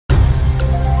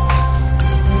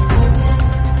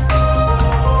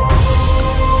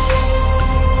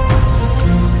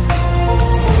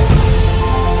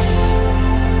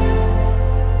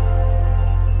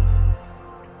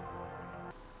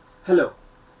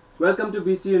Welcome to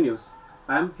BCU News.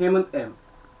 I am Hemant M.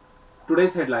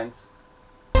 Today's headlines.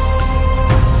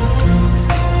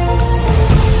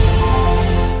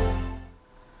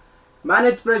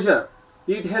 Manage pressure,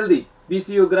 eat healthy,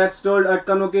 BCU grads told at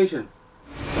Convocation.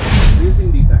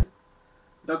 Reducing decline.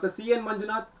 Dr. C.N.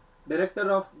 Manjunath, Director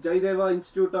of Jaideva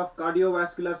Institute of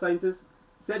Cardiovascular Sciences,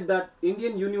 said that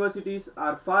Indian universities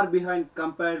are far behind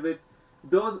compared with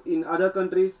those in other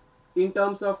countries in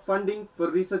terms of funding for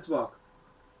research work.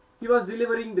 He was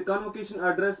delivering the convocation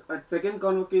address at second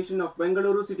convocation of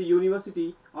Bengaluru City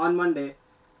University on Monday.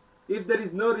 If there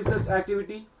is no research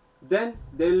activity, then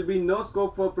there will be no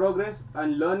scope for progress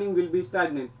and learning will be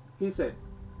stagnant, he said.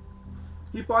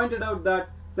 He pointed out that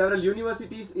several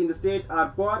universities in the state are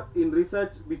poor in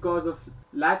research because of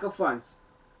lack of funds.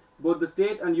 Both the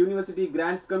State and University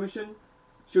Grants Commission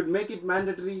should make it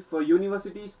mandatory for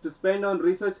universities to spend on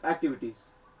research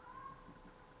activities.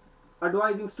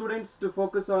 Advising students to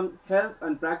focus on health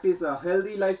and practice a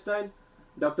healthy lifestyle,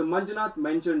 Dr. Manjunath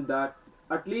mentioned that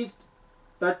at least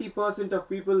 30% of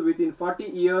people within 40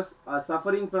 years are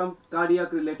suffering from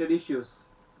cardiac related issues.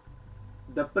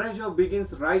 The pressure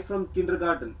begins right from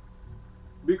kindergarten.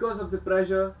 Because of the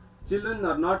pressure, children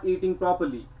are not eating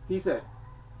properly, he said.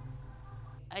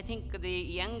 I think the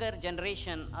younger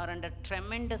generation are under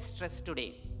tremendous stress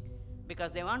today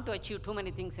because they want to achieve too many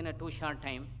things in a too short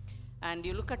time. And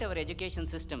you look at our education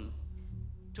system.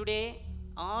 Today,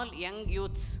 all young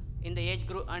youths in the age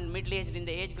group and middle-aged in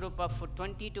the age group of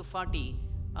 20 to 40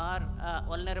 are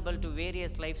vulnerable to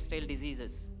various lifestyle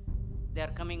diseases. They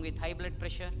are coming with high blood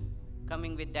pressure,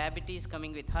 coming with diabetes,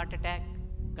 coming with heart attack,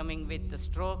 coming with the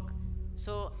stroke.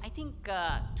 So I think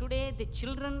today the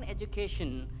children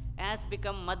education has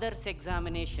become mother's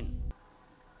examination.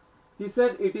 He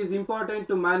said it is important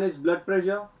to manage blood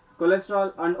pressure,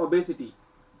 cholesterol and obesity.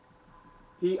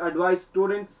 He advised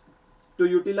students to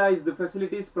utilize the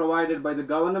facilities provided by the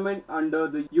government under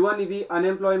the Yuva Nidhi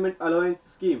Unemployment Allowance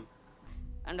Scheme.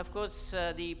 And of course,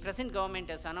 the present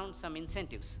government has announced some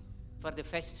incentives for the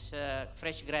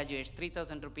fresh graduates,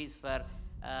 3,000 rupees for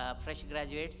fresh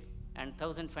graduates and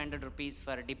 1,500 rupees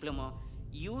for diploma.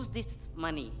 Use this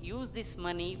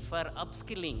money for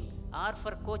upskilling or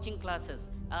for coaching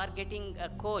classes or getting a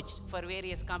coach for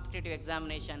various competitive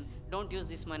examination. Don't use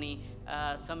this money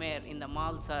somewhere in the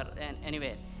malls or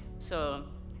anywhere. So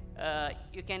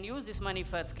you can use this money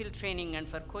for skill training and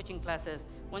for coaching classes.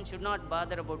 One should not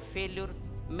bother about failure.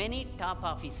 Many top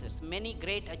officers, many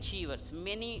great achievers,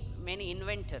 many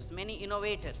inventors, many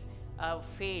innovators have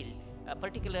failed.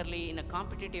 Particularly in a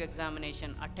competitive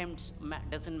examination, attempts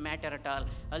doesn't matter at all.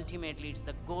 Ultimately, it's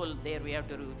the goal there we have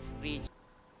to reach.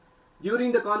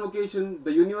 During the convocation,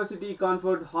 the university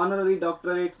conferred honorary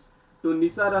doctorates to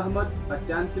Nissar Ahmad, a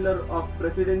Chancellor of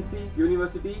Presidency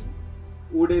University,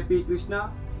 Wooday P.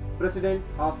 Krishna, President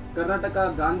of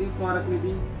Karnataka Gandhi Smarak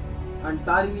Nidhi, and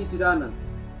Tharini Chidananda,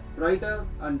 writer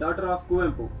and daughter of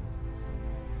Kuvempu.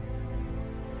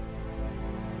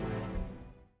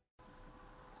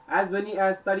 As many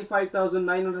as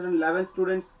 35,911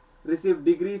 students received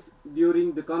degrees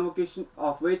during the convocation,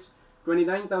 of which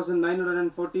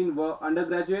 29,914 were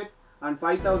undergraduate and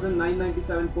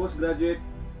 5,997 postgraduate,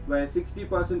 where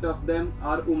 60% of them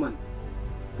are women.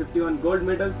 51 gold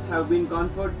medals have been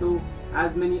conferred to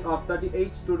as many of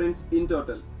 38 students in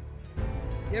total.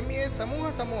 MA ಸಮೂಹ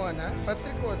ಸಂವಹನ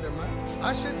ಪತ್ರಿಕೋದ್ಯಮ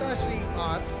ಆಶ್ರಿತ Shri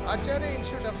R Acharya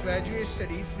institute of graduate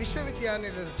studies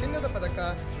ವಿಶ್ವವಿದ್ಯಾನಿಲಯದ ಚಿನ್ನದ ಪದಕ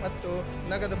ಮತ್ತು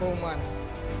ನಗದು ಬಹುಮಾನ.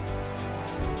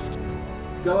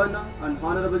 Governor and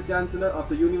Honorable Chancellor of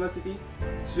the University,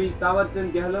 Shri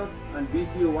Thawarchand Gehlot and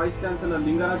BCU Vice-chancellor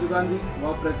Lingaraju Gandhi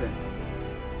were present.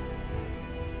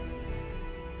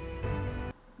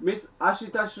 Miss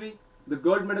Ashrita Shri, the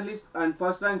gold medalist and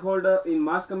first rank holder in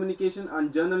Mass Communication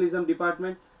and Journalism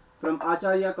Department from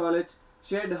Acharya College,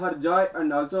 shared her joy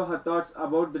and also her thoughts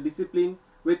about the discipline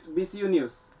with BCU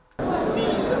News. See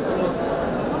the process.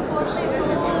 So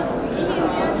in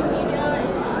India, the media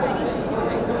is very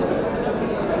stereotyped.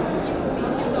 So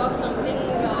if you talk something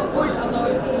good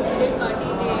about the Indian party,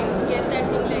 they get that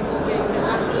thing like, okay, you're an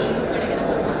army, you're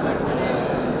support kartare.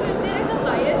 So there is a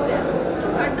bias there. To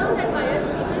cut down that bias,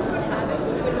 people should have an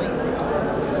open mindset.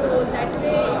 So that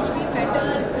way it will be better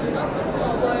to put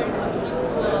forward a few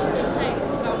insights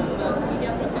from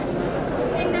media professionals,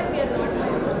 saying that we are not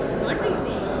biased. Not by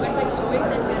saying, but by showing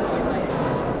that we are not biased.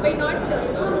 By not,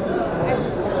 as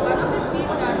one of the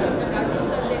speech, Rajiv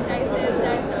Sir says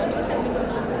that news has become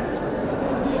nonsense now.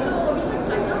 So we should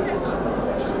cut down that nonsense.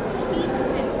 We should speak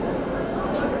sense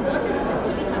about what is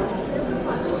actually happening. We have to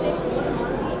concentrate more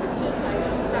on the actual facts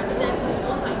rather than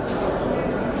hyping out so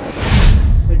much.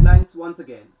 Headlines once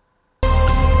again.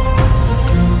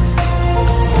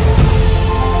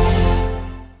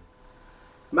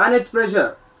 Manage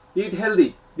pressure. Eat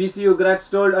healthy. BCU grads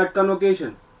told at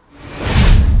Convocation.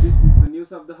 This is the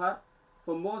news of the hour.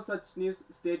 For more such news,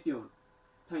 stay tuned.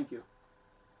 Thank you.